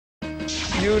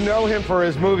You know him for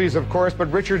his movies, of course,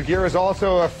 but Richard Gere is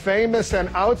also a famous and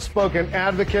outspoken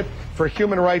advocate for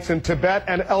human rights in Tibet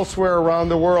and elsewhere around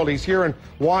the world. He's here in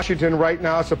Washington right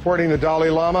now supporting the Dalai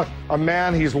Lama, a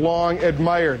man he's long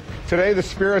admired. Today, the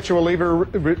spiritual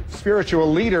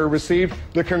leader received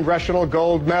the Congressional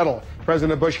Gold Medal.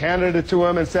 President Bush handed it to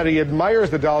him and said he admires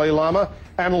the Dalai Lama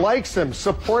and likes him,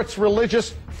 supports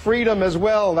religious freedom as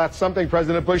well. That's something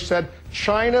President Bush said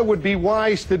China would be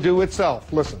wise to do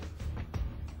itself. Listen.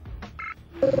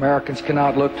 Americans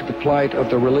cannot look to the plight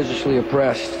of the religiously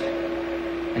oppressed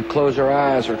and close our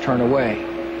eyes or turn away.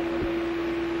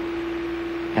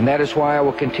 And that is why I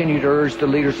will continue to urge the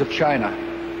leaders of China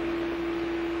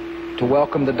to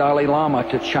welcome the Dalai Lama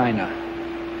to China.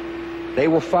 They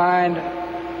will find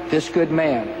this good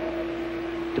man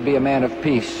to be a man of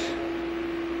peace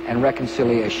and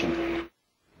reconciliation.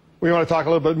 We want to talk a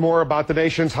little bit more about the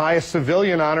nation's highest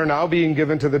civilian honor now being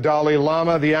given to the Dalai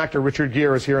Lama. The actor Richard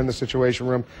Gere is here in the Situation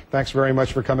Room. Thanks very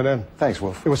much for coming in. Thanks,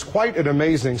 Wolf. It was quite an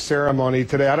amazing ceremony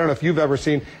today. I don't know if you've ever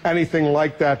seen anything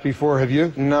like that before, have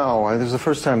you? No, this is the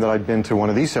first time that I've been to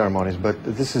one of these ceremonies, but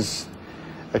this is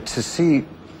to see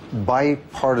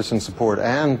bipartisan support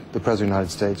and the President of the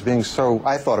United States being so,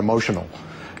 I thought, emotional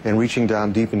and reaching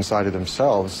down deep inside of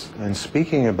themselves and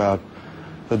speaking about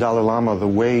the Dalai Lama the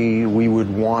way we would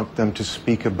want them to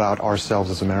speak about ourselves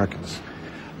as Americans.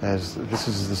 As this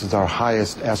is our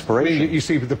highest aspiration. I mean, you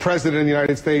see the President of the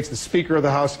United States, the Speaker of the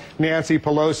House, Nancy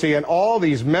Pelosi, and all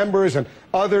these members and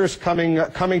others coming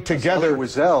together. Elie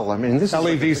Wiesel, I mean, this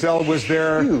Elie Wiesel was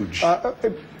there. Huge.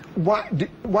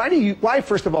 Why,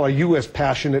 first of all, are you as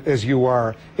passionate as you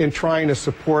are in trying to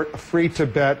support a free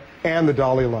Tibet and the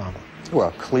Dalai Lama?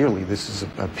 Well, clearly, this is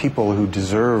a people who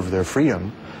deserve their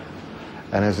freedom.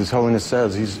 And as His Holiness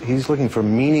says, he's looking for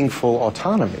meaningful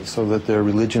autonomy so that their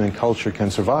religion and culture can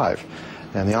survive.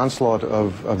 And the onslaught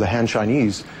of the Han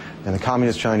Chinese and the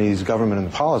Communist Chinese government and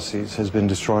the policies has been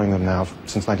destroying them now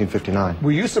since 1959.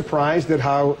 Were you surprised at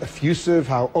how effusive,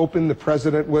 how open the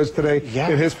President was today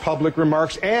in his public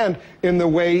remarks and in the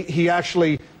way he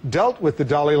actually dealt with the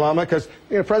Dalai Lama? Because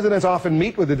presidents often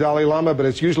meet with the Dalai Lama, but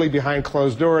it's usually behind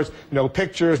closed doors, no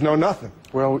pictures, no nothing.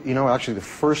 Well, actually the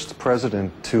first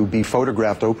president to be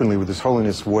photographed openly with His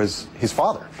Holiness was his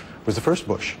father, was the first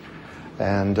Bush.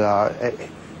 And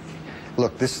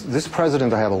look, this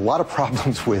president I have a lot of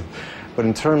problems with, but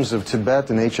in terms of Tibet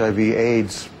and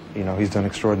HIV/AIDS, he's done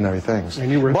extraordinary things.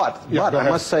 But I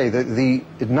must say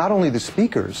that not only the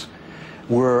speakers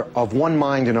were of one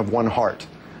mind and of one heart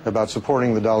about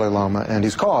supporting the Dalai Lama and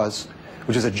his cause,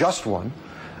 which is a just one,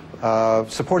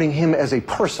 supporting him as a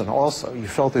person also. You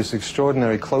felt this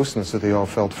extraordinary closeness that they all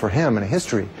felt for him and a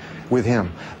history with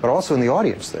him, but also in the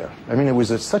audience there. I mean, it was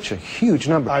such a huge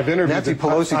number. I've interviewed Nancy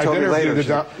Pelosi told me later.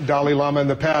 the Dalai Lama in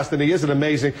the past, and he is an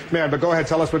amazing man. But go ahead,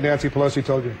 tell us what Nancy Pelosi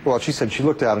told you. Well, she said she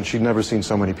looked out and she'd never seen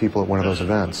so many people at one of those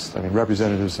events. I mean,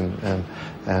 representatives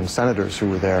and senators who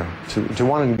were there to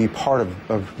wanting to be part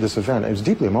of this event. It was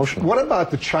deeply emotional. What about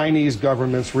the Chinese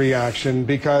government's reaction?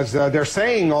 Because they're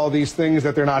saying all these things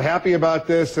that they're not happy about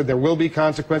this, that there will be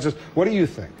consequences. What do you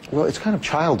think? Well, it's kind of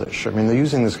childish. I mean, they're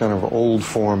using this kind of old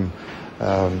form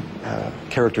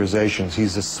characterizations.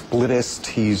 He's a splitist.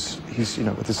 He's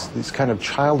with these kind of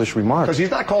childish remarks. Because he's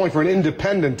not calling for an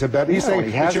independent Tibet. He's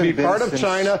saying it should be part of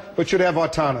China, but should have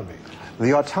autonomy.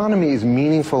 The autonomy is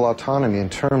meaningful autonomy in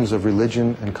terms of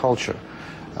religion and culture.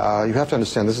 You have to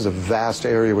understand this is a vast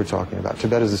area we're talking about.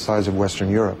 Tibet is the size of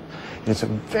Western Europe. And it's a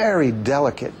very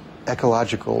delicate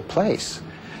ecological place.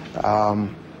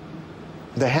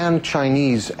 The Han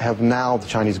Chinese have now, the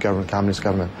Chinese government, communist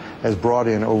government, has brought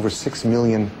in over 6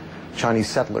 million Chinese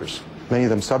settlers, many of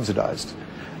them subsidized.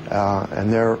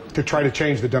 And they're... To try to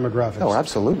change the demographics. Oh,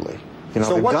 absolutely.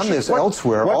 So they've done this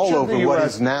elsewhere, all over what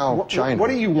is now China. What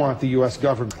do you want the U.S.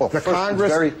 government, the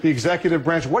Congress, the executive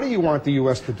branch, what do you want the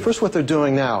U.S. to do? First, what they're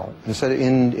doing now, instead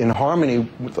in harmony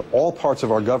with all parts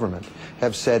of our government,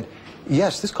 have said,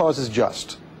 yes, this cause is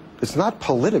just. It's not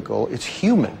political, it's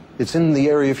human. It's in the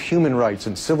area of human rights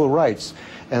and civil rights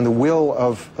and the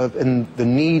will and the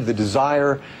need, the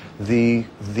desire, the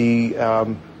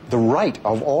right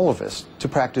of all of us to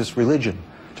practice religion,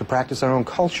 to practice our own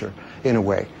culture in a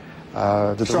way.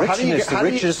 The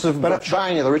richness of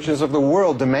China, the richness of the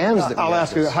world demands that I'll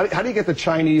ask you, how do you get the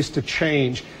Chinese to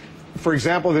change? For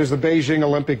example, there's the Beijing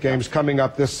Olympic Games coming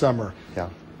up this summer. Yeah.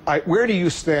 Where do you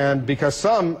stand? Because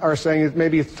some are saying that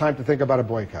maybe it's time to think about a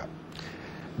boycott.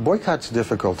 Boycott's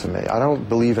difficult to me. I don't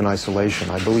believe in isolation.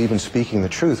 I believe in speaking the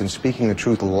truth, and speaking the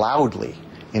truth loudly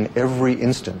in every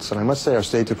instance. And I must say our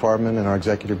State Department and our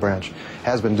executive branch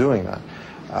has been doing that.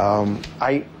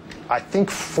 I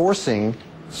think forcing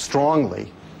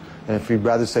strongly and if you'd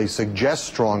rather say suggest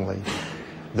strongly,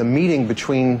 the meeting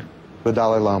between the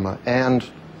Dalai Lama and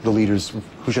the leaders of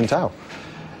Hu Jintao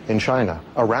in China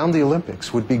around the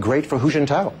Olympics would be great for Hu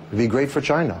Jintao. It would be great for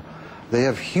China. They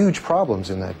have huge problems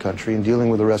in that country in dealing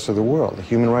with the rest of the world. The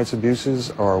human rights abuses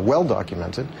are well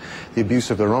documented. The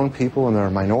abuse of their own people and their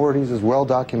minorities is well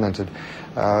documented.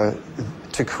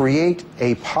 To create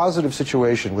a positive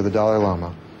situation with the Dalai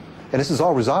Lama, and this is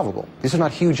all resolvable. These are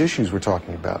not huge issues we're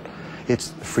talking about.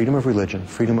 It's freedom of religion,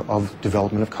 freedom of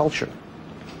development of culture.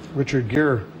 Richard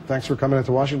Gere, thanks for coming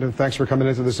into Washington. Thanks for coming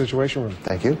into the Situation Room.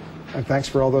 Thank you. And thanks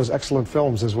for all those excellent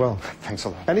films as well. Thanks a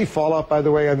lot. Any fallout, by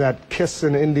the way, on that kiss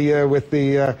in India with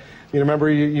the, you remember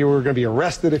you were going to be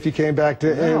arrested if you came back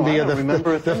to India? I don't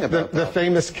remember a thing about that. The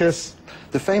famous kiss.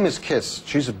 The famous kiss.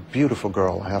 She's a beautiful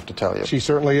girl, I have to tell you. She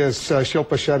certainly is.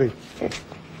 Shilpa Shetty.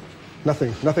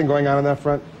 Nothing going on that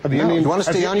front? You want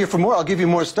to stay on here for more? I'll give you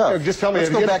more stuff. Just tell me.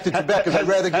 Let's go back to Tibet, because I'd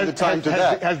rather give the time to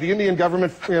that. Has the Indian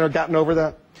government gotten over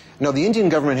that? No, the Indian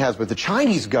government has, but the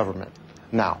Chinese government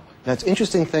now. That's an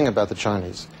interesting thing about the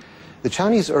Chinese. The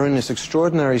Chinese are in this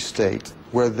extraordinary state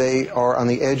where they are on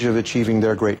the edge of achieving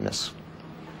their greatness.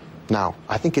 Now,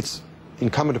 I think it's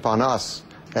incumbent upon us,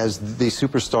 as the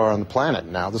superstar on the planet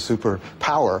now, the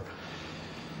superpower,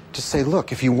 to say,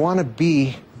 look, if you want to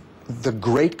be the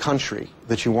great country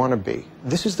that you want to be,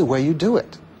 this is the way you do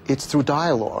it. It's through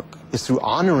dialogue. It's through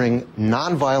honoring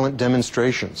nonviolent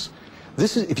demonstrations.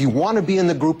 This is, if you want to be in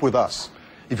the group with us,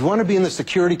 if you want to be in the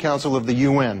Security Council of the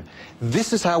UN,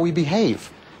 this is how we behave.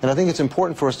 And I think it's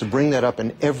important for us to bring that up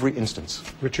in every instance.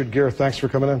 Richard Gere, thanks for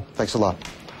coming in. Thanks a lot.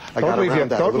 Don't leave yet.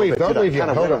 Don't leave yet.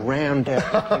 Hold on.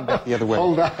 Came back the other way.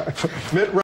 Hold on.